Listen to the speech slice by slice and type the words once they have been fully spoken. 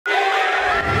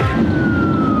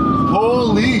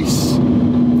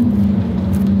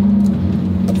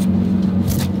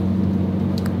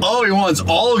wants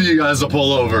all of you guys to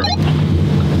pull over.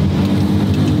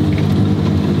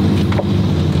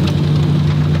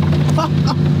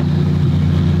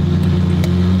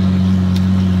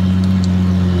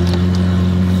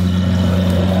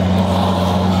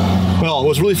 Well,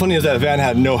 what's really funny is that van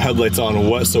had no headlights on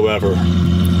whatsoever,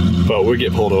 but we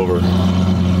get pulled over.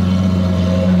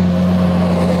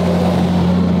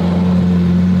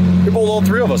 He pulled all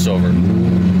three of us over.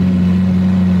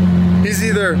 He's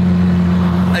either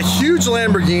a huge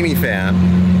Lamborghini fan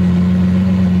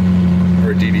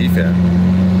or a DD fan.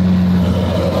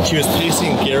 She was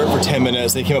pacing Garrett for 10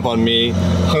 minutes. They came up on me,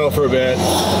 hung out for a bit,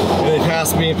 and they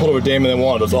passed me, pulled over Damon, and then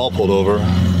one of us all pulled over.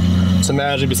 So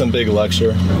imagine it'd be some big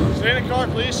lecture. Stay in the car,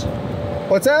 please.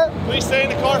 What's that? Please stay in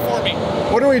the car for me.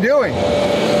 What are we doing?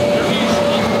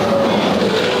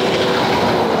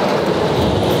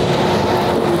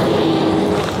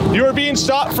 You are being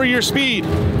stopped for your speed.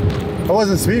 I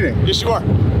wasn't speeding. Yes, you are.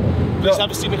 Please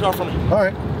have a seat in the car for me. All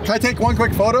right. Can I take one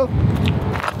quick photo?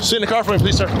 Sit in the car for me,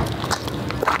 please, sir.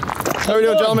 How are we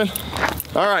doing, gentlemen?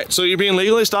 All right, so you're being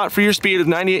legally stopped for your speed of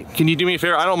 98. Can you do me a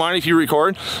favor? I don't mind if you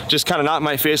record. Just kind of not in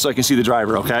my face so I can see the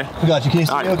driver, okay? I got you. Can you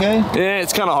see me okay? Yeah,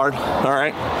 it's kind of hard. All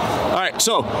right. All right,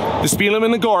 so the speed limit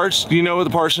in the gorge. Do you know what the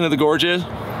portion of the gorge is?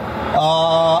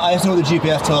 I just know what the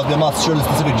GPS tells me. I'm not sure the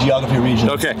specific geography region.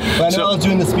 Okay. But I know I was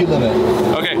doing the speed limit.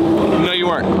 Okay. No, you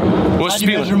weren't. What's the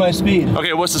speed limit? Measure my speed.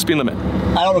 Okay, what's the speed limit?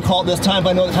 I don't recall it this time, but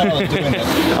I know the time I was doing it.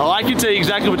 Well, I can tell you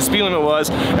exactly what the speed limit was,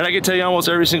 and I can tell you almost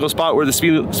every single spot where the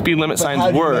speed limit signs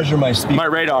how do you were. Measure my speed? My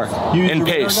radar and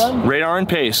pace. Radar and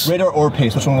pace. Radar or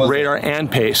pace? Which one was Radar and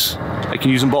pace. I can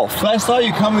use them both. But I saw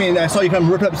you coming, and I saw you come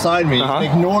ripping up beside me.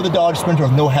 Ignore the Dodge Sprinter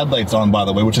with no headlights on, by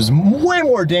the way, which is way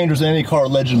more dangerous than any car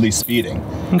allegedly speeding.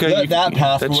 Okay, let that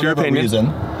pass for whatever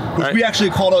reason. Which we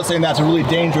actually called out saying that's a really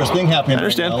dangerous thing happening. I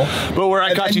understand. Right now. But where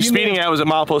I caught you speeding at was at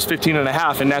milepost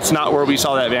 15.5, and that's not where we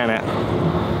saw that van at.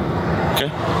 Okay.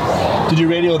 Did you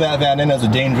radio that van in as a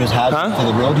dangerous hazard to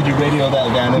the road? Did you radio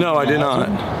that van in? No, I did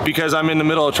not. Because I'm in the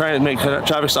middle of trying to make a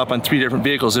traffic stop on 3 different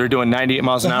vehicles that are doing 98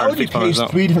 miles an hour. How would you pace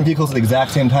 3 different vehicles at the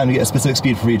exact same time to get a specific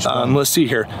speed for each one? Let's see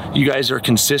here. You guys are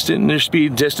consistent in their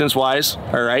speed distance-wise,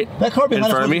 all right? That car behind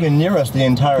us wasn't even near us the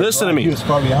entire time. Listen to me. He was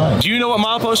far behind. Do you know what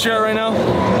milepost you're at right now?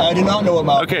 I do not know what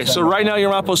milepost. Okay, so right now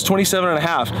you're milepost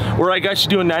 27.5. Where I got you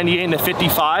doing 98 into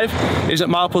 55 is at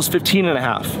milepost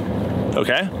 15.5.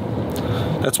 Okay?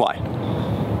 That's why.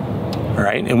 All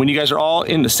right, and when you guys are all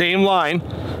in the same line,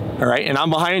 all right, and I'm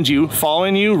behind you,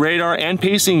 following you, radar, and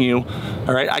pacing you,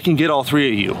 all right, I can get all 3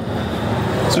 of you.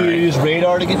 So you use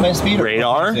radar to get my speed?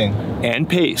 Radar and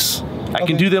pace. I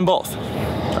can do them both.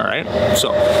 All right,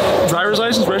 so driver's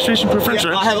license, registration, proof of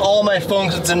insurance. I have all my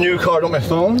phones. It's a new car. On my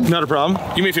phone? Not a problem.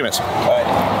 Give me a few minutes. All right.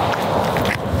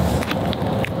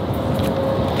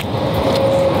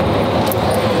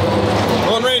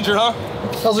 Lone Ranger, huh?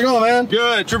 How's it going, man?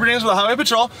 Good. Trooper Dance with the Highway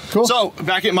Patrol. Cool. So,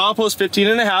 back at milepost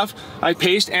 15.5, I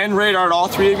paced and radared all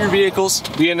 3 of your vehicles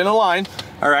being in a line,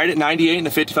 all right, at 98 in a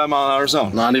 55-mile-an-hour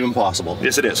zone. Not even possible.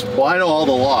 Yes, it is. Well, I know all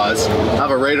the laws. I have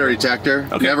a radar detector.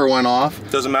 Okay. Never went off.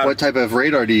 Doesn't matter. What type of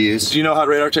radar do you use? Do you know how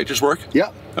radar detectors work?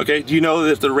 Yep. Okay. Do you know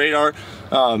that if the radar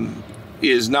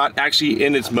is not actually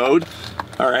in its mode,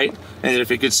 all right, and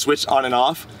if it gets switched on and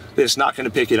off, that it's not going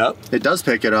to pick it up? It does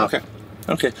pick it up. Okay.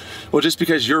 Okay. Well, just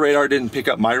because your radar didn't pick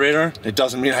up my radar, it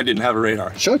doesn't mean I didn't have a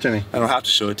radar. Show it to me. I don't have to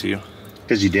show it to you.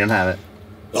 Because you didn't have it.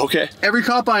 Okay. Every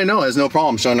cop I know has no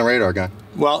problem showing a radar gun.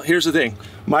 Well, here's the thing.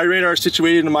 My radar is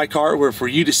situated in my car where for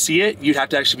you to see it, you'd have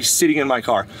to actually be sitting in my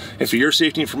car. And for your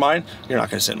safety and for mine, you're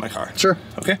not going to sit in my car. Sure.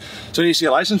 Okay? So you see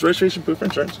a license, registration, proof of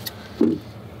insurance.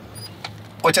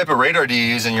 What type of radar do you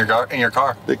use in your car?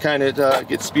 That kind of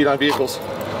gets speed on vehicles.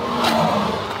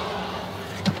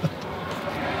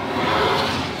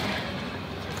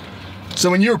 So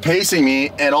when you were pacing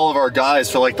me and all of our guys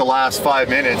for like the last 5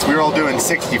 minutes, we were all doing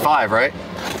 65, right?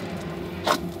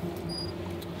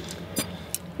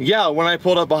 Yeah, when I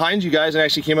pulled up behind you guys and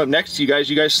actually came up next to you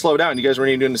guys slowed down. You guys weren't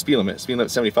even doing the speed limit. Speed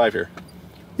limit 75 here.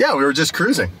 Yeah, we were just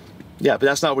cruising. Yeah, but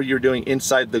that's not what you were doing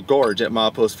inside the gorge at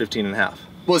milepost 15.5.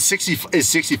 Well, is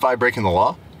 65 breaking the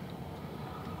law?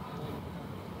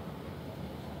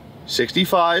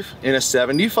 65 and a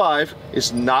 75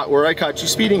 is not where I caught you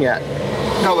speeding at.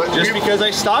 No, but just because I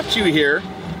stopped you here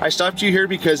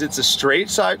because it's a straight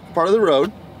side part of the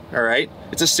road, all right?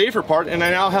 It's a safer part, and I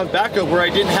now have backup where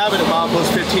I didn't have it at milepost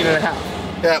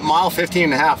 15.5. At mile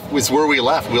 15.5 was where we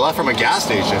left. We left from a gas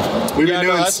station. We've been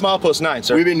doing, that's milepost 9,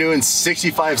 sir. We've been doing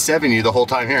 65, 70 the whole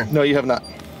time here. No, you have not.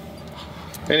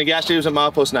 And the gas station was at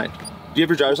milepost 9. Do you have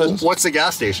your driver's license? What's the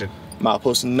gas station?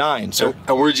 Milepost 9, sir.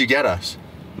 And where'd you get us?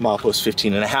 milepost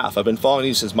 15 and a half. I've been following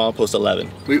you since milepost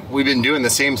 11. We've been doing the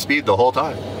same speed the whole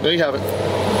time. There you have it.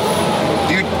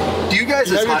 Do you guys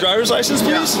have your driver's license,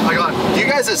 please? Yeah, I got it. Do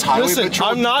you guys as highway Listen,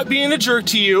 patrol? I'm not being a jerk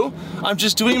to you. I'm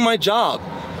just doing my job.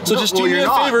 So just do me a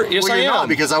favor. Yes, I am. Not,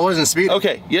 because I wasn't speeding.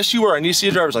 Okay, yes you were. I need to see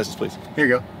a driver's license, please. Here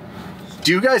you go.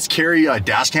 Do you guys carry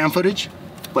dash cam footage?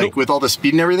 Like with all the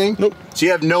speed and everything? Nope. So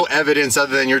you have no evidence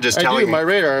other than you're just telling me? my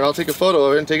radar, and I'll take a photo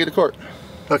of it and take it to court.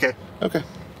 Okay. Okay.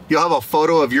 You'll have a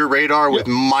photo of your radar with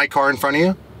my car in front of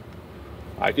you?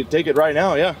 I could take it right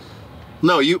now, yeah.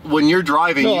 No, when you're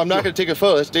driving. No, I'm not going to take a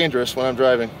photo. It's dangerous when I'm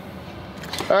driving.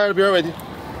 All right, I'll be right with you.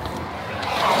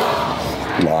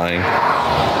 Lying.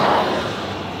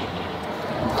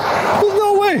 Well,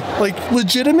 no way. Like,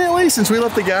 legitimately, since we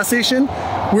left the gas station,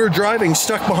 we were driving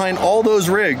stuck behind all those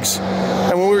rigs.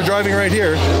 And when we were driving right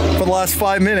here for the last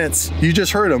 5 minutes, you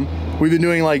just heard them. We've been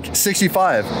doing like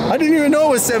 65. I didn't even know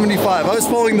it was 75. I was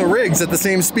following the rigs at the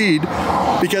same speed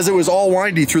because it was all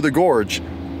windy through the gorge.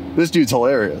 This dude's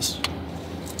hilarious.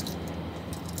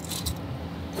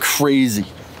 Crazy.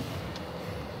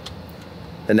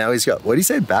 And now he's got, what did he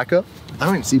say, backup? I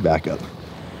don't even see backup.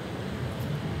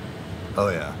 Oh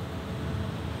yeah.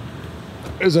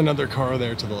 There's another car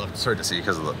there to the left. It's hard to see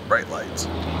because of the bright lights.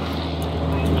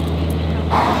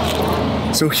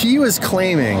 So he was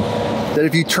claiming that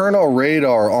if you turn a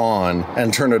radar on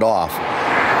and turn it off,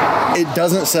 it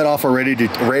doesn't set off a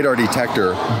radar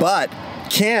detector, but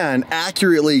can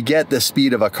accurately get the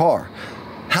speed of a car.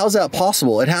 How's that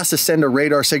possible? It has to send a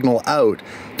radar signal out.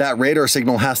 That radar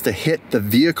signal has to hit the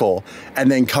vehicle and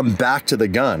then come back to the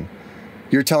gun.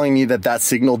 You're telling me that that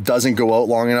signal doesn't go out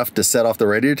long enough to set off the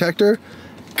radar detector?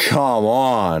 Come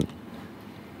on.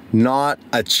 Not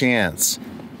a chance.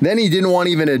 Then he didn't want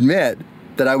to even admit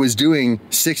that I was doing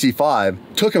 65.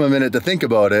 Took him a minute to think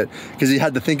about it because he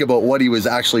had to think about what he was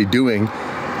actually doing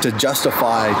to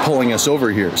justify pulling us over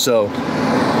here. So,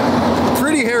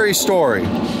 pretty hairy story.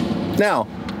 Now,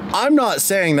 I'm not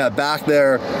saying that back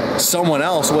there someone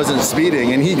else wasn't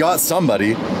speeding and he got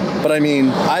somebody, but I mean,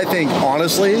 I think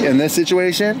honestly in this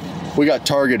situation, we got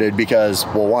targeted because,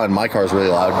 well, one, my car's really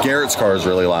loud, Garrett's car is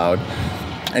really loud,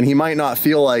 and he might not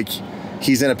feel like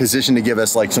he's in a position to give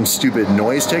us like some stupid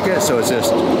noise ticket, so it's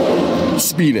just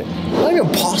speeding. Not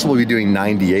even possible to be doing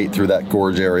 98 through that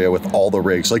gorge area with all the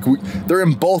rigs. Like, they're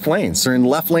in both lanes. They're in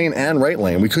left lane and right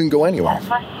lane. We couldn't go anywhere.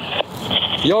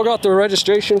 Y'all got the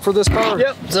registration for this car?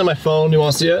 Yep, it's on my phone. You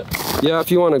want to see it? Yeah,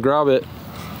 if you want to grab it.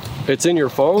 It's in your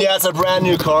phone? Yeah, it's a brand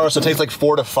new car, so it takes like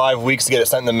 4 to 5 weeks to get it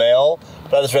sent in the mail.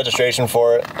 But I have this registration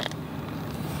for it.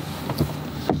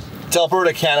 It's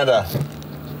Alberta, Canada.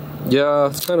 Yeah,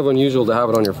 it's kind of unusual to have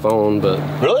it on your phone, but...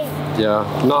 Really? Yeah,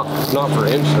 not for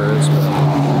insurance,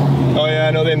 but... Oh yeah,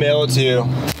 I know they mail it to you.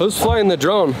 Who's flying the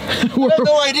drone? I have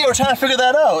no idea, we're trying to figure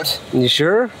that out. You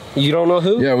sure? You don't know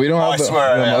who? Yeah, we don't have the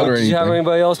swear, remote or Did you have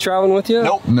anybody else traveling with you?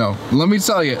 Nope. No. Let me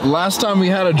tell you, last time we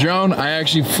had a drone, I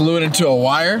actually flew it into a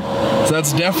wire, so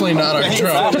that's definitely not our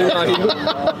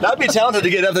drone. That'd be talented to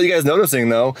get up that you guys noticing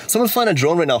though. Someone's flying a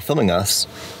drone right now filming us.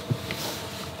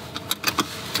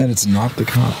 And it's not the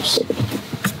cops.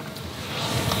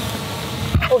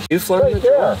 Oh, you flying the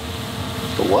drone?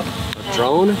 The what? A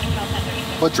drone?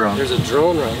 What drone? There's a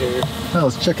drone right here. No,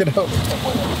 let's check it out.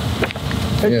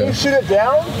 Can you shoot it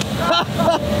down?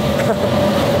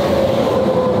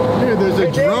 Dude, there's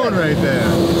a drone right there.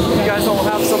 You guys don't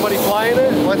have somebody flying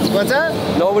it? What's that?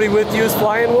 Nobody with you is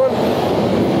flying one?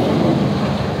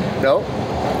 No.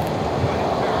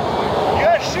 You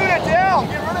gotta shoot it down,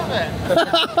 get rid of it.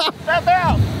 Step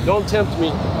out. Don't tempt me.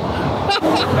 That'd be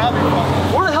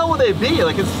fun. Where the hell would they be?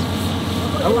 Like it's...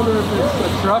 I wonder if it's a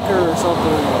trucker or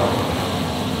something.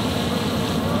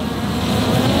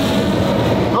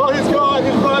 Oh, he's gone,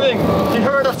 he's running. He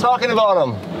heard us talking about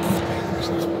him.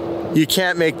 You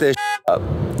can't make this up.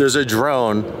 There's a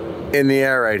drone in the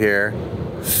air right here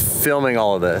filming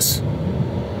all of this.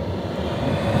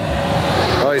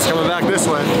 Oh, he's coming back this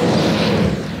way.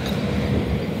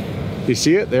 You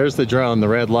see it? There's the drone, the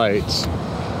red lights.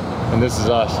 And this is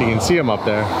us. You can see him up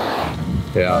there.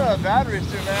 Yeah. Batteries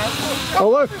too, man. Oh,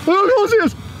 look! Look, see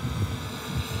this!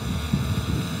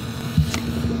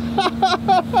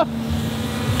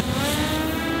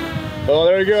 Oh,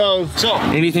 there he goes. So,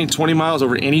 anything 20 miles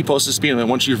over any posted speed limit,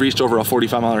 once you've reached over a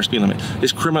 45-mile speed limit,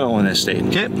 is criminal in this state.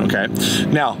 Okay.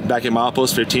 Now, back at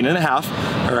milepost 15 and a half,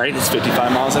 all right, it's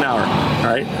 55 miles an hour. All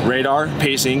right, radar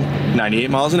pacing 98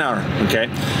 miles an hour. Okay.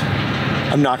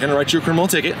 I'm not gonna write you a criminal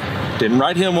ticket. Didn't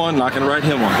write him one, not gonna write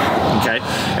him one. Okay.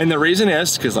 And the reason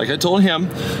is because, like I told him,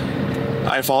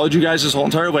 I followed you guys this whole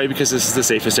entire way because this is the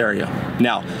safest area.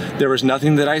 Now, there was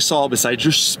nothing that I saw besides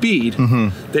your speed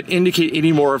that indicate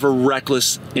any more of a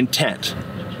reckless intent.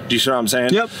 Do you see what I'm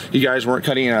saying? Yep. You guys weren't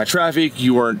cutting out of traffic.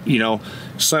 You weren't, you know,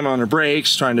 slamming on the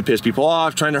brakes, trying to piss people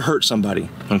off, trying to hurt somebody.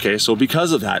 Okay, so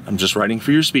because of that, I'm just writing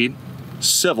for your speed,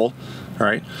 civil, all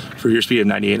right, for your speed of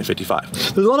 98 and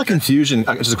 55. There's a lot of confusion.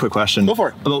 Just a quick question. Go for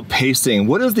it. About pacing.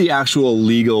 What is the actual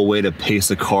legal way to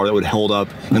pace a car that would hold up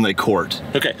in like court?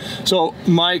 Okay, so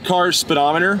my car's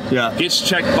speedometer gets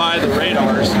checked by the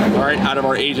radars, all right, out of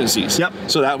our agencies. Yep.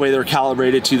 So that way they're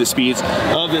calibrated to the speeds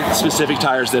of the specific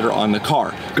tires that are on the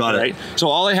car. Got it. Right? So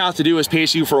all I have to do is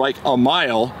pace you for like a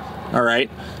mile, all right?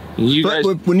 You guys,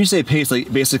 when you say pace,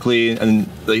 like basically, and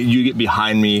like you get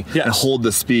behind me and hold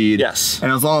the speed. Yes.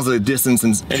 And as long as the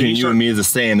distance between you and me is the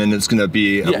same, then it's going to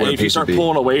be what and if you start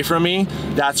pulling away from me,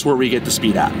 that's where we get the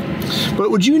speed at.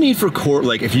 But would you need for court,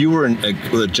 like if you were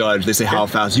with a judge, they say how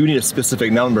fast, you need a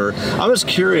specific number. I'm just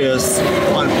curious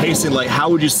on pacing, like how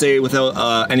would you say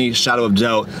without any shadow of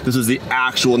doubt, this is the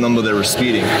actual number they were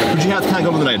speeding? Would you have to kind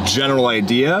of come up with a general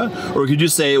idea? Or could you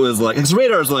say it was like, because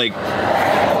radar is like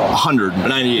 100,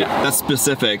 98, that's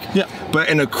specific. Yeah. But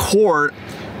in a court,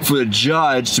 for the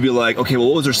judge to be like, okay, well,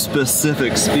 what was their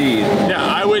specific speed? Yeah,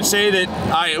 I would say that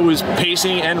I was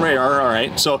pacing and radar, all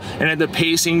right? So, and at the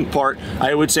pacing part,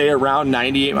 I would say around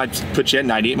 98, I'd put you at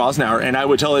 98 miles an hour, and I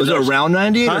would tell it. Was it around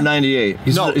 98 or 98?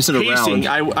 You said pacing,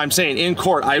 around. I'm saying in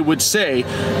court, I would say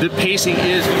the pacing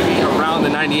is going to be around the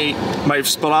 98. My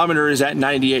speedometer is at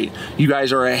 98. You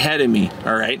guys are ahead of me,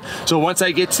 all right? So once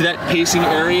I get to that pacing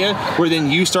area where then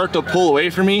you start to pull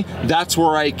away from me, that's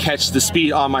where I catch the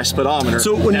speed on my speedometer.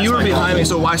 So when you were behind me,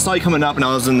 so I saw you coming up and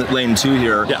I was in lane 2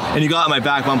 here, and you got my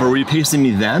back bumper, were you pacing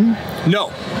me then? No.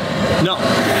 No.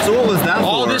 So what was that for?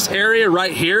 All this area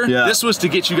right here, this was to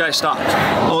get you guys stopped.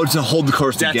 Oh, to hold the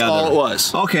course together. That's all it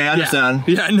was. Okay, I understand.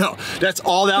 Yeah, no, that's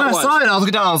all that was. I saw it, I was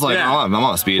looking down, I was like, oh, I'm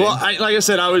not speeding. Well, like I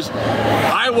said,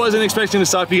 I wasn't expecting to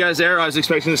stop you guys there. I was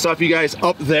expecting to stop you guys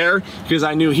up there because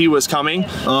I knew he was coming.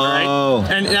 Oh.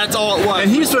 Right? And that's all it was.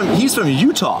 And he's from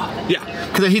Utah. Yeah.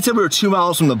 Because he said we were 2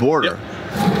 miles from the border.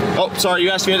 Oh, sorry, you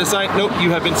asked me at the sign? Nope,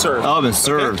 you have been served. Oh, I've been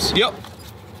served. Okay. Yep.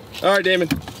 All right, Damon.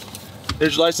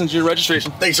 There's your license, your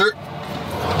registration. Thanks, sir.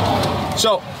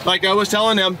 So, like I was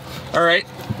telling them, all right,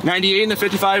 98 and the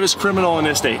 55 is criminal in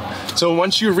this state. So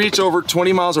once you reach over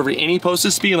 20 miles over any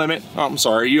posted speed limit, oh, I'm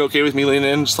sorry, are you okay with me leaning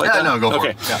in just like that? No, go for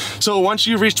it. Yeah. So once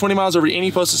you reach 20 miles over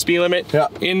any posted speed limit,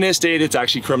 in this state, it's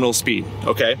actually criminal speed,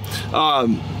 okay?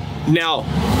 Now,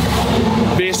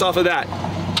 based off of that,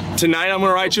 tonight I'm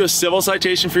gonna write you a civil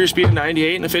citation for your speed of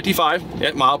 98 and a 55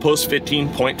 at milepost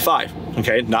 15.5,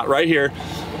 okay? Not right here,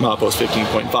 milepost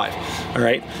 15.5, all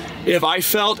right? If I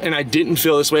felt, and I didn't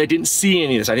feel this way, I didn't see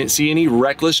any of this, I didn't see any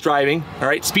reckless driving, all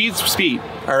right? Speed's speed,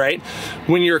 all right?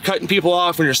 When you're cutting people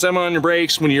off, when you're slamming on your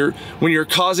brakes, when you're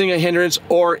causing a hindrance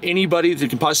or anybody that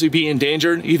can possibly be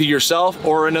endangered, either yourself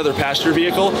or another passenger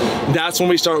vehicle, that's when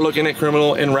we start looking at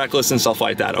criminal and reckless and stuff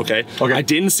like that, okay? I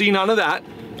didn't see none of that,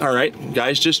 all right?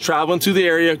 Guys just traveling through the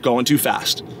area, going too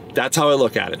fast. That's how I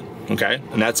look at it, okay?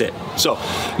 And that's it. So,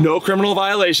 no criminal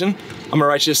violation. I'm gonna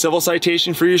write you a civil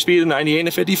citation for your speed of 98 and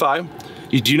a 55.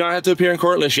 You do not have to appear in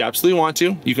court unless you absolutely want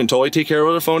to. You can totally take care of it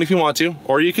on the phone if you want to,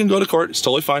 or you can go to court, it's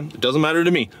totally fine. It doesn't matter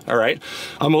to me, all right?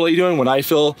 I'm only doing what I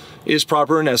feel is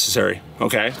proper and necessary,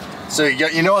 okay? So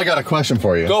you know I got a question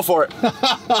for you. Go for it.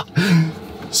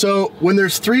 So when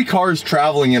there's 3 cars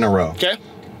traveling in a row, okay,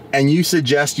 and you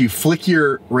suggest you flick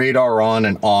your radar on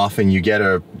and off and you get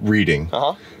a reading,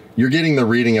 you're getting the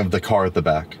reading of the car at the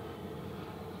back.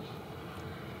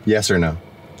 Yes or no?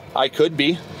 I could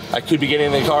be. I could be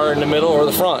getting the car in the middle or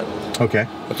the front. Okay.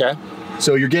 Okay.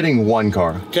 So you're getting 1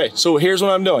 car. Okay, so here's what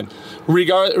I'm doing.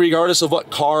 Regardless of what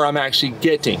car I'm actually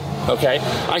getting, okay?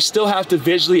 I still have to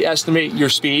visually estimate your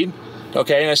speed,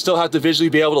 okay? And I still have to visually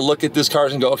be able to look at these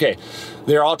cars and go, okay,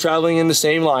 they're all traveling in the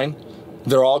same line.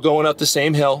 They're all going up the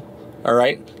same hill, all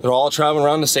right? They're all traveling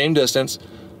around the same distance,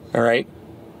 all right?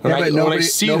 Yeah, but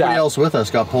nobody else with us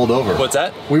got pulled over. What's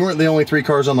that? We weren't the only 3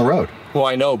 cars on the road. Well,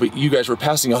 I know, but you guys were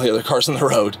passing all the other cars on the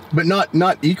road. But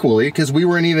not equally, because we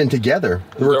weren't even together.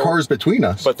 There were cars between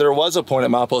us. But there was a point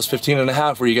at milepost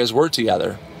 15.5 where you guys were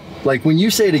together. Like when you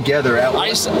say together, at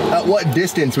what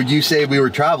distance would you say we were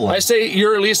traveling? I say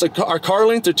you're at least our car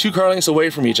length or 2 car lengths away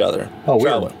from each other. Oh,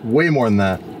 we're way more than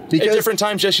that. Because at different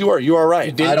times, yes, you are. You are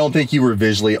right. I don't think you were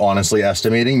visually, honestly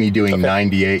estimating me doing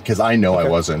 98, because I know I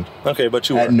wasn't. Okay, but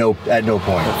you were. At no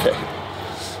point. Okay.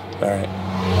 All right.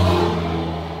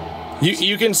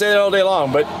 You can say that all day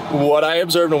long, but what I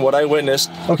observed and what I witnessed.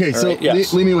 Okay, so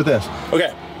leave me with this.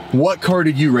 Okay. What car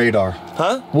did you radar?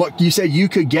 Huh? What you said you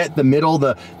could get the middle,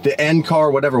 the end car,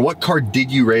 whatever. What car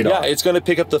did you radar? Yeah, it's going to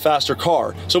pick up the faster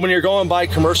car. So when you're going by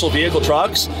commercial vehicle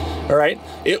trucks, all right,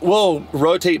 it will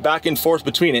rotate back and forth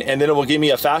between it, and then it will give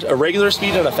me a regular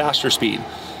speed and a faster speed.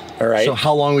 All right. So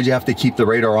how long would you have to keep the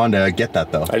radar on to get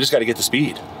that though? I just got to get the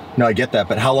speed. No, I get that,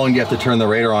 but how long do you have to turn the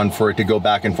radar on for it to go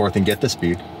back and forth and get the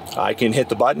speed? I can hit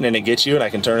the button and it gets you, and I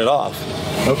can turn it off.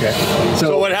 Okay.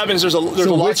 So what happens? There's a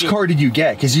which car did you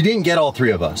get? Because you didn't get all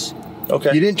three of us.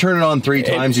 Okay. You didn't turn it on 3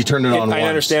 times. You turned it on once. I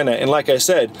understand that, and like I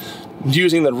said,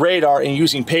 using the radar and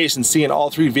using pace and seeing all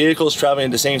 3 vehicles traveling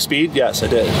at the same speed, yes, I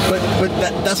did. But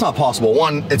that's not possible.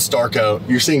 One, it's dark out.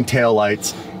 You're seeing tail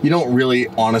lights. You don't really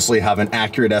honestly have an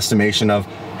accurate estimation of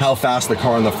how fast the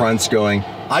car in the front's going.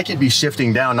 I could be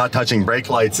shifting down, not touching brake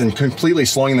lights, and completely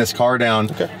slowing this car down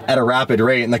at a rapid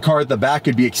rate, and the car at the back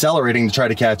could be accelerating to try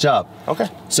to catch up. Okay.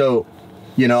 So,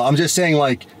 you know, I'm just saying,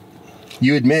 like,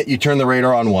 you admit you turned the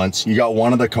radar on once, you got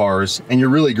one of the cars, and you're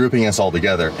really grouping us all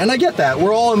together. And I get that.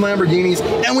 We're all in Lamborghinis,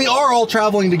 and we are all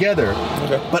traveling together.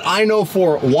 Okay. But I know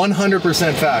for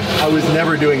 100% fact, I was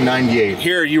never doing 98.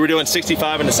 Here, you were doing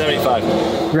 65 and a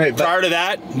 75. Right. Prior to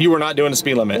that, you were not doing the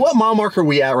speed limit. What mile mark are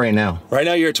we at right now? Right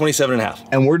now, you're at 27.5.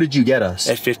 And where did you get us?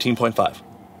 At 15.5.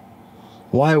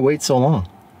 Why wait so long?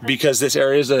 Because this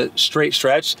area is a straight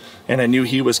stretch, and I knew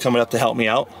he was coming up to help me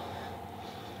out.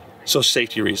 So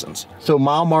safety reasons. So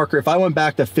mile marker, if I went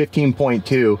back to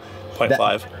 15.2,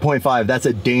 0.5. That's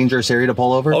a dangerous area to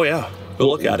pull over? Oh yeah, go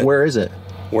look at it. Where is it?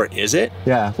 Where is it?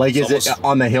 Yeah, like is it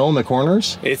on the hill in the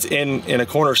corners? It's in a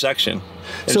corner section.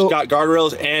 It's So- got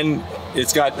guardrails and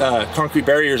it's got concrete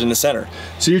barriers in the center.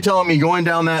 So you're telling me going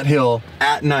down that hill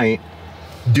at night,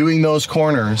 doing those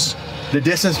corners, the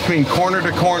distance between corner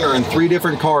to corner and 3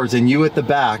 different cars and you at the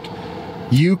back,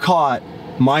 you caught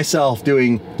myself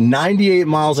doing 98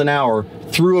 miles an hour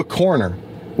through a corner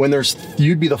when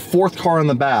you'd be the 4th car in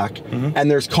the back and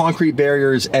there's concrete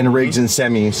barriers and rigs and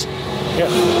semis. Yeah,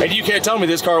 and you can't tell me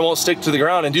this car won't stick to the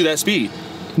ground and do that speed.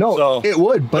 No, So, it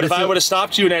would. But if I would have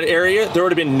stopped you in that area, there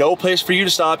would have been no place for you to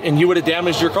stop, and you would have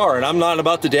damaged your car. And I'm not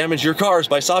about to damage your cars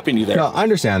by stopping you there. No, I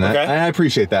understand that. Okay? And I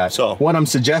appreciate that. So what I'm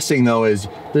suggesting though is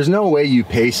there's no way you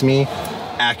pace me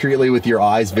accurately with your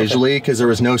eyes visually because there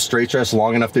was no straight stretch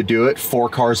long enough to do it 4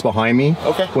 cars behind me.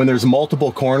 Okay. When there's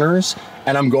multiple corners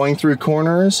and I'm going through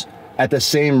corners at the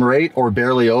same rate or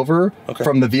barely over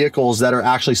from the vehicles that are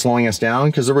actually slowing us down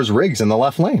because there was rigs in the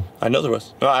left lane. I know there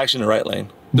was. No, actually in the right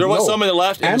lane. There was some in the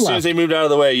left, and as soon as they moved out of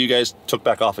the way, you guys took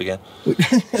back off again.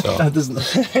 So. That doesn't.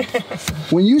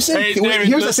 When you say,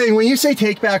 here's the thing: when you say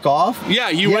take back off, yeah,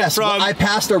 you went from. I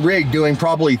passed a rig doing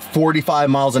probably 45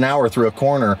 miles an hour through a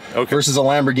corner versus a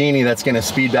Lamborghini that's going to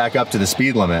speed back up to the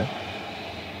speed limit.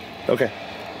 Okay.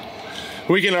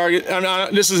 We can argue.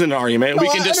 This isn't an argument. No, we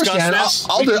can discuss this.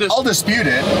 I'll dispute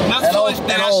it. That's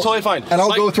totally fine. And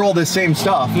I'll go through all this same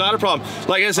stuff. Not a problem.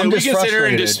 Like I said, we can sit here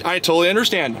and just. I totally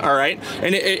understand. All right.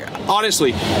 And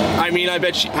honestly, I mean, I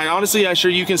bet you. I'm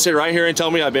sure you can sit right here and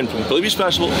tell me I've been completely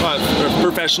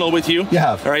professional with you.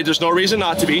 Yeah. All right. There's no reason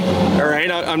not to be. All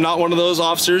right. I'm not one of those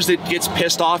officers that gets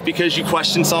pissed off because you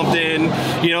question something.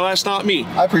 You know, that's not me.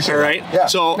 I appreciate it. All right. Yeah.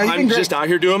 So I'm just out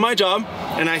here doing my job,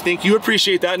 and I think you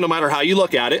appreciate that no matter how you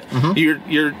look at it.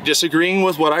 You're disagreeing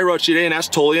with what I wrote you today, and that's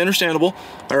totally understandable.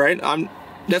 All right,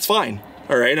 that's fine.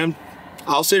 All right,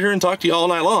 I'll sit here and talk to you all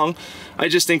night long. I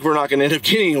just think we're not going to end up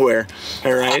getting anywhere.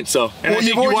 All right, so I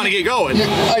think you want to get going.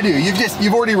 I do.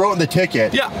 You've already written the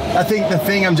ticket. Yeah. I think the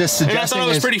thing I'm just suggesting and I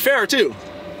thought it was pretty fair too.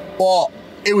 Well,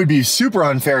 it would be super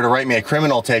unfair to write me a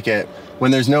criminal ticket when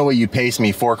there's no way you pace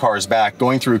me 4 cars back,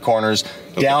 going through corners,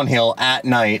 downhill at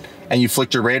night, and you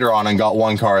flicked your radar on and got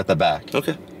 1 car at the back.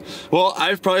 Okay. Well,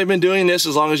 I've probably been doing this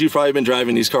as long as you've probably been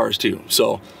driving these cars too.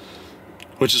 So,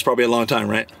 which is probably a long time,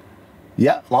 right?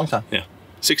 Yeah, long time. Yeah.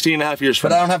 16 and a half years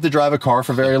from But I don't have to drive a car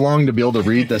for very long to be able to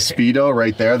read the speedo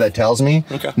right there that tells me.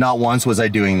 Okay. Not once was I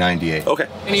doing 98. Okay.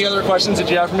 Any other questions that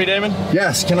you have for me, Damon?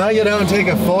 Yes, can I get out and take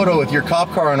a photo with your cop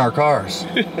car in our cars?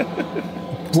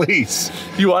 Please.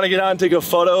 You want to get out and take a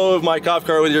photo of my cop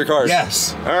car with your cars?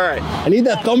 Yes. All right. I need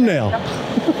that thumbnail.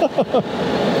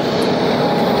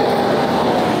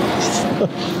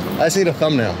 I see the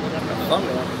thumbnail.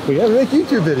 Thumbnail? We gotta make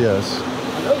YouTube videos.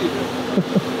 I know you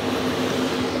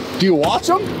do. Do you watch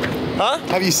them? Huh?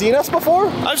 Have you seen us before?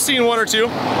 I've seen 1 or 2.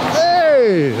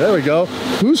 Hey, there we go.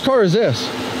 Whose car is this?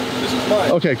 This is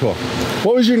mine. Okay, cool.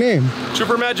 What was your name?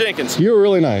 Trooper Matt Jenkins. You were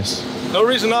really nice. No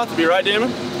reason not to be, right,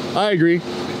 Damon? I agree.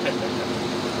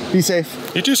 Be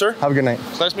safe. You too, sir. Have a good night.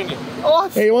 It's nice meeting you. Oh,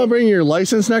 hey, you want to bring your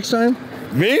license next time?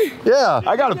 Me? Yeah.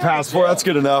 I got a passport. That's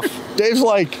good enough. Dave's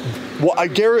like, Well,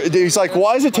 Garrett, he's like,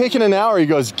 why is it taking an hour? He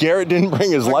goes, Garrett didn't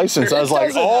bring his license. I was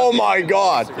like, oh my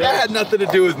God. That had nothing to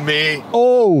do with me.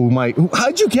 Oh my,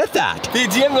 how'd you get that? They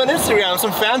DM'd me on Instagram.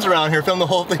 Some fans around here filmed the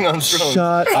whole thing on drone.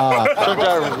 Shut up. Truck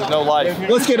driver with no life.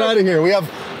 Let's get out of here. We have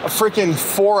a freaking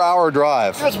 4-hour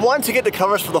drive. There's one to get the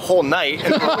covers for the whole night.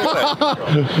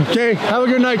 Okay, have a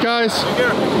good night, guys.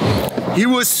 He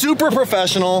was super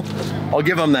professional. I'll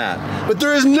give him that. But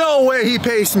there is no way he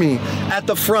paced me at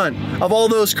the front of all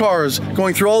those cars,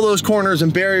 going through all those corners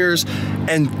and barriers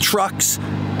and trucks,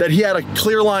 that he had a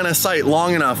clear line of sight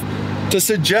long enough to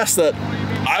suggest that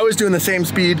I was doing the same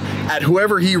speed at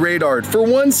whoever he radared for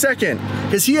 1 second,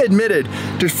 because he admitted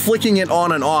to flicking it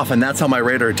on and off, and that's how my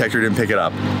radar detector didn't pick it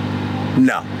up.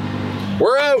 No.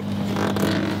 We're out.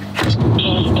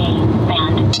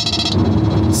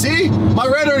 See? My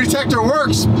radar detector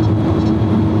works.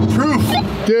 Proof.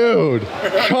 Dude,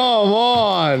 come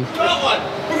on. Got one.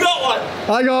 Who got one?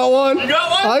 I got one. You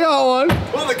got one? I got one.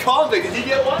 What was the convict? Did he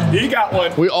get one? He got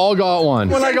one. We all got one.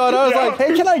 When I got out, I was like,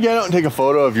 hey, can I get out and take a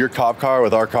photo of your cop car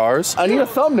with our cars? I need a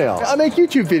thumbnail. I make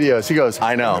YouTube videos. He goes,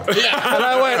 I know. And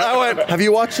I went, have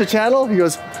you watched the channel? He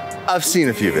goes, I've seen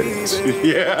a few videos.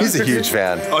 Yeah. He's a huge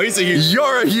fan. Oh, he's a huge.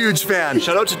 You're a huge fan.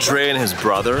 Shout out to Dre and his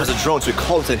brother. There's a drone, so we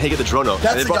called and said, hey, get the drone out.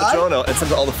 That's and they the brought guy? the drone out and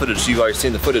sent all the footage. So you've already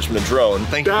seen the footage from the drone.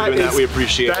 Thank you for doing that. We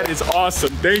appreciate it. That is awesome.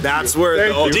 Thank you. That's where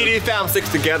the Thank you. DD fam sticks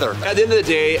together. At the end of the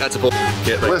day, that's a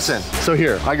bullshit. Like, Listen, so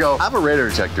here, I go, I have a radar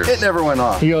detector. It never went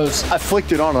off. He goes, I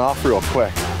flicked it on and off real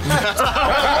quick.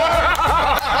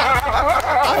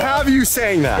 I have you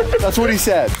saying that. That's what he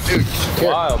said. Dude,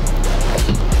 Wild.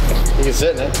 you can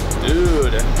sit in it.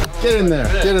 Dude. Get in there,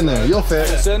 get in there. You'll fit.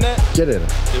 Sit in it? Get in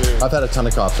it. I've had a ton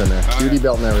of cops in there. Duty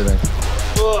belt and everything.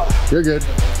 You're good.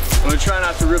 I'm gonna try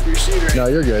not to rip your seat right. No,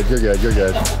 you're good, you're good, you're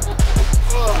good.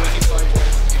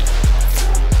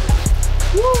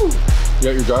 Woo! You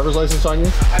got your driver's license on you?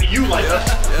 How do you like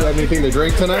that? You have anything to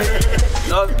drink tonight?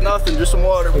 No, nothing, just some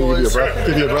water, Give you boys. a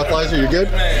breathalyzer, you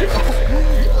good?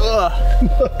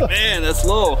 Man, that's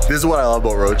low. This is what I love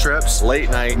about road trips. Late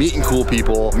night, meeting cool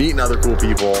people, meeting other cool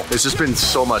people. It's just been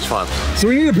so much fun. So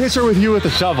we need a picture with you with a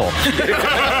shovel.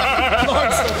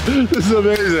 This is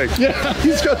amazing. Yeah,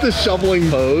 he's got the shoveling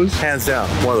pose. Hands down,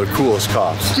 one of the coolest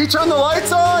cops. Can you turn the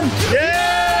lights on?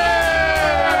 Yeah!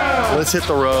 Let's hit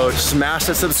the road. Smash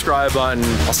the subscribe button.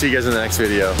 I'll see you guys in the next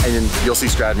video. And then you'll see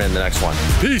Stradman in the next one.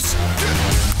 Peace.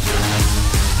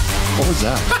 What was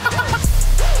that?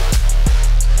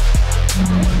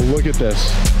 Look at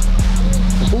this.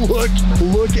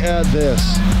 Look at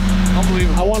this.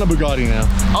 Unbelievable. I want a Bugatti now.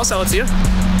 I'll sell it to you.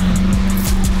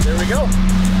 There we go.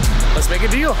 Let's make a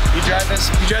deal. You drive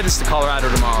this to Colorado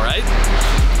tomorrow, right?